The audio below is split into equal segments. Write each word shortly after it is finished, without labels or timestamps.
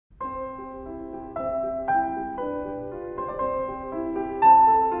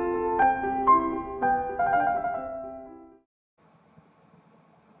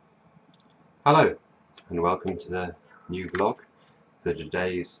Hello and welcome to the new vlog for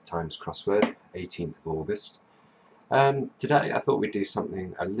today's Times Crossword, 18th of August. Today I thought we'd do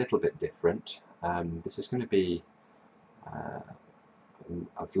something a little bit different. This is going to be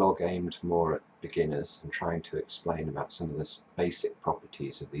a vlog aimed more at beginners and trying to explain about some of the basic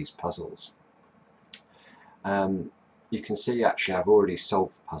properties of these puzzles. You can see actually I've already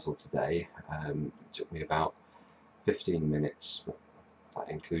solved the puzzle today. It took me about 15 minutes. That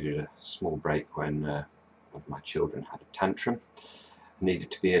included a small break when one of my children had a tantrum,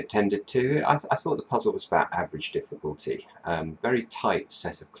 needed to be attended to. I thought the puzzle was about average difficulty. Very tight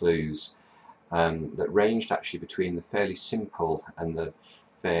set of clues that ranged actually between the fairly simple and the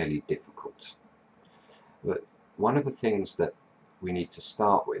fairly difficult. But one of the things that we need to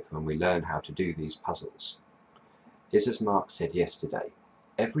start with when we learn how to do these puzzles is, as Mark said yesterday,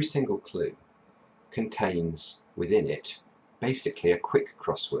 every single clue contains within it basically a quick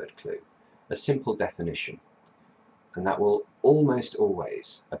crossword clue, a simple definition, and that will almost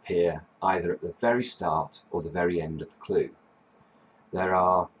always appear either at the very start or the very end of the clue.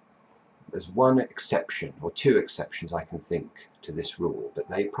 There's one exception, or two exceptions I can think to this rule, but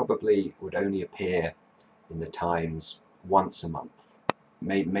they probably would only appear in the Times once a month,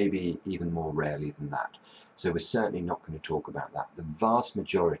 maybe even more rarely than that. So we're certainly not going to talk about that. The vast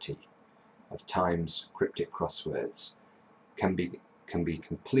majority of Times cryptic crosswords can be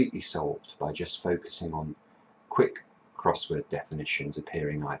completely solved by just focusing on quick crossword definitions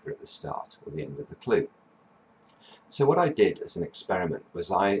appearing either at the start or the end of the clue. So what I did as an experiment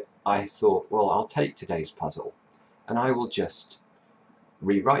was I thought, well, I'll take today's puzzle and I will just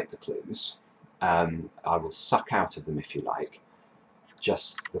rewrite the clues. I will suck out of them, if you like,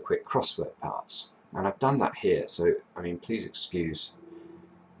 just the quick crossword parts. And I've done that here, so I mean, please excuse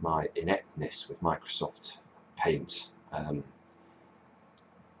my ineptness with Microsoft Paint.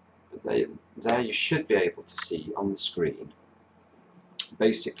 There you should be able to see on the screen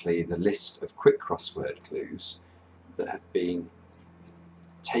basically the list of quick crossword clues that have been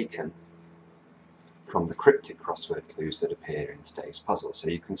taken from the cryptic crossword clues that appear in today's puzzle. So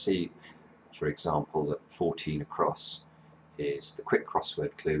you can see, for example, that 14 across is the quick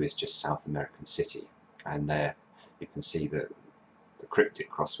crossword clue is just South American City, and there you can see that the cryptic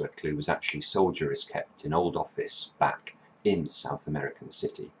crossword clue was actually soldier is kept in old office back in South American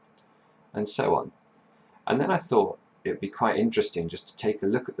City, and so on. And then I thought it would be quite interesting just to take a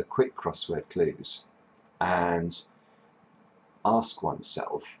look at the quick crossword clues and ask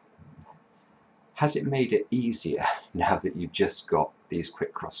oneself, has it made it easier now that you've just got these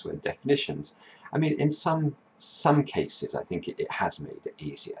quick crossword definitions? I mean, in some cases I think it has made it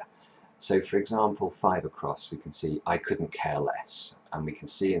easier. So for example, 5 across, we can see I couldn't care less, and we can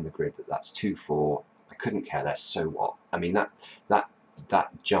see in the grid that that's 2-4. I couldn't care less, so what? I mean, that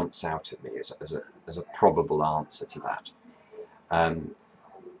jumps out at me as a probable answer to that. And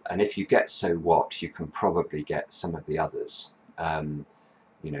if you get so what, you can probably get some of the others, you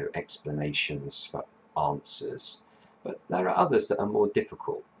know, explanations for answers. But there are others that are more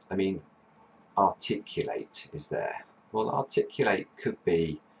difficult. I mean, articulate is there. Well, articulate could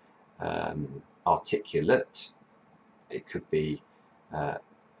be articulate. It could be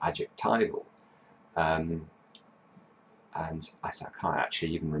adjectival. And I can't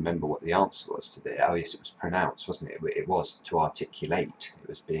actually even remember what the answer was to the. Oh yes, it was pronounce, wasn't it? It was to articulate. It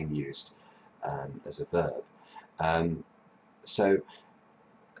was being used as a verb. So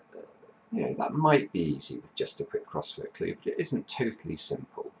you know, that might be easy with just a quick crossword clue, but it isn't totally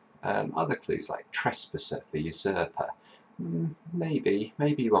simple. Other clues like trespasser for usurper, maybe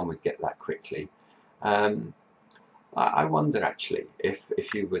one would get that quickly. I wonder actually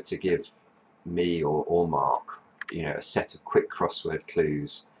if you were to give me or Mark, you know, a set of quick crossword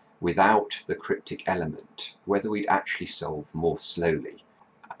clues without the cryptic element, whether we'd actually solve more slowly.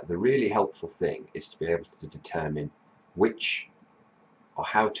 The really helpful thing is to be able to determine which or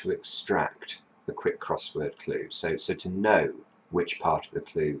how to extract the quick crossword clue. So to know which part of the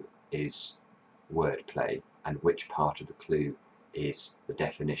clue is wordplay and which part of the clue is the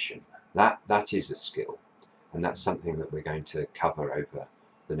definition. That is a skill, and that's something that we're going to cover over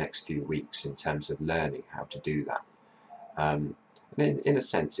the next few weeks in terms of learning how to do that. And in a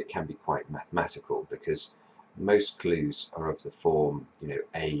sense, it can be quite mathematical, because most clues are of the form, you know,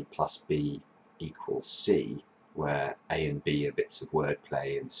 A plus B equals C, where A and B are bits of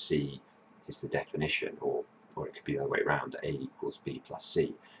wordplay and C is the definition, or it could be the other way around, A equals B plus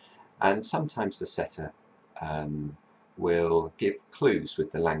C. And sometimes the setter will give clues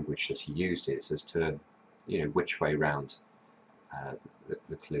with the language that he uses as to, you know, which way round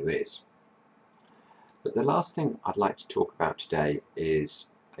the clue is. But the last thing I'd like to talk about today is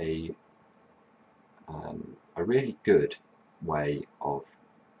a a really good way of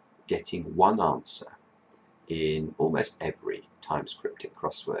getting one answer in almost every Times Cryptic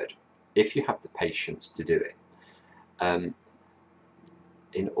crossword, if you have the patience to do it.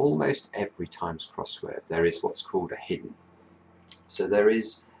 In almost every Times crossword there is what's called a hidden. So there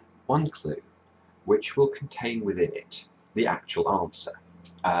is one clue which will contain within it the actual answer.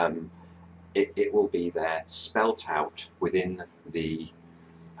 It will be there spelt out within the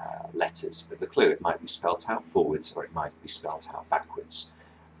letters of the clue. It might be spelt out forwards or it might be spelt out backwards,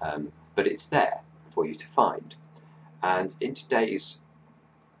 but it's there for you to find. And in today's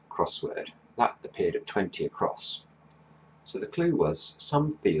crossword, that appeared at 20 across. So the clue was,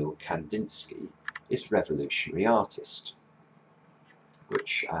 some feel Kandinsky is revolutionary artist,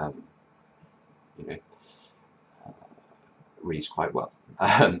 which you know, reads quite well.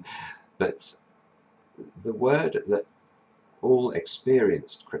 But the word that all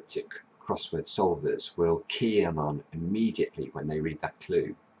experienced cryptic crossword solvers will key in on immediately when they read that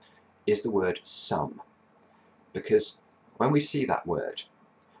clue is the word some. Because when we see that word,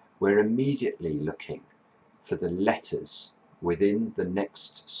 we're immediately looking for the letters within the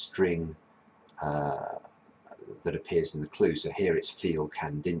next string that appears in the clue. So here it's feel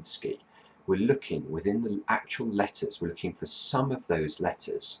Kandinsky. We're looking within the actual letters, we're looking for some of those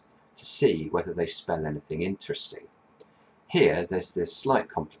letters to see whether they spell anything interesting. Here there's this slight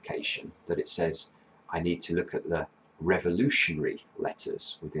complication that it says I need to look at the revolutionary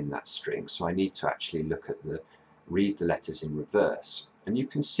letters within that string, so I need to actually look at read the letters in reverse. And you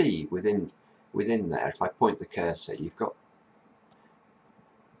can see within there, if I point the cursor, you've got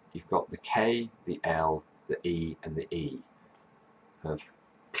the K, the L, the E and the E of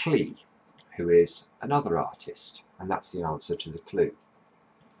Klee, who is another artist, and that's the answer to the clue.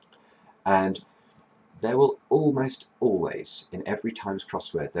 And there will almost always, in every Times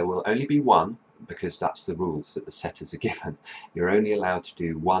crossword, there will only be one, because that's the rules that the setters are given. You're only allowed to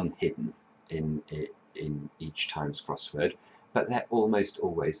do one hidden in each Times crossword, but they're almost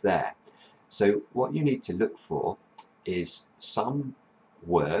always there. So what you need to look for is some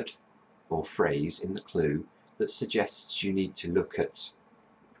word or phrase in the clue that suggests you need to look at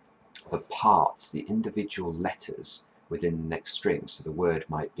the parts, the individual letters within the next string. So the word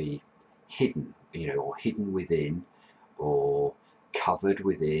might be hidden, or hidden within, or covered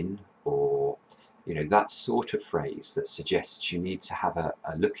within, or that sort of phrase that suggests you need to have a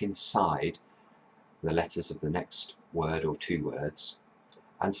look inside the letters of the next word or two words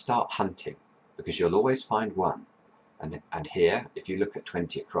and start hunting, because you'll always find one. And here, if you look at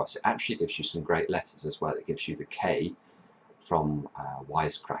 20 across, it actually gives you some great letters as well. It gives you the K from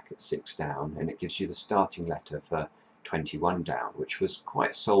Wisecrack at 6 down, and it gives you the starting letter for 21 down, which was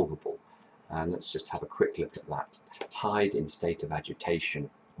quite solvable. And let's just have a quick look at that. Hide in state of agitation,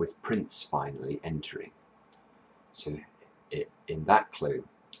 with Prince finally entering. So in that clue,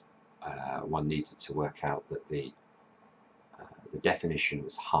 one needed to work out that the definition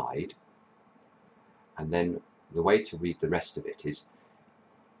was hide, and then the way to read the rest of it is,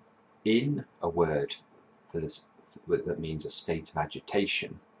 in a word for this, that means a state of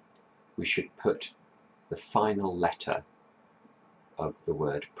agitation, we should put the final letter of the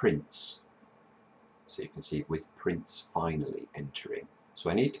word Prince. So you can see, with Prince finally entering. So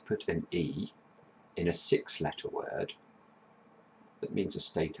I need to put an E in a 6-letter word that means a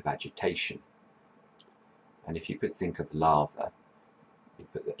state of agitation. And if you could think of lather, you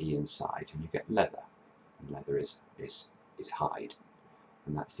put the E inside and you get leather. And leather is hide.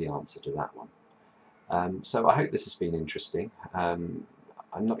 And that's the answer to that one. So I hope this has been interesting. I'm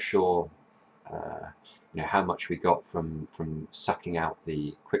not sure how much we got from sucking out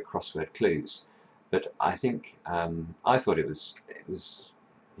the quick crossword clues, but I think I thought it was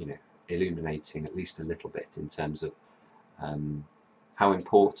illuminating at least a little bit in terms of how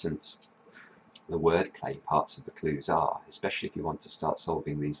important the wordplay parts of the clues are, especially if you want to start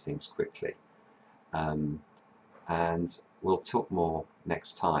solving these things quickly. And we'll talk more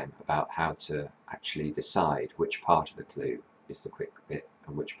next time about how to actually decide which part of the clue is the quick bit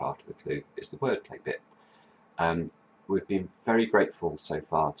and which part of the clue is the wordplay bit. We've been very grateful so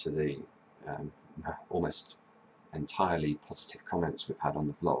far to the almost entirely positive comments we've had on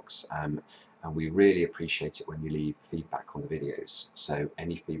the vlogs, and we really appreciate it when you leave feedback on the videos. So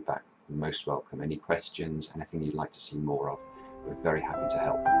any feedback, most welcome. Any questions, anything you'd like to see more of, we're very happy to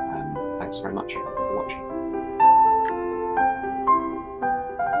help. Thanks very much for watching.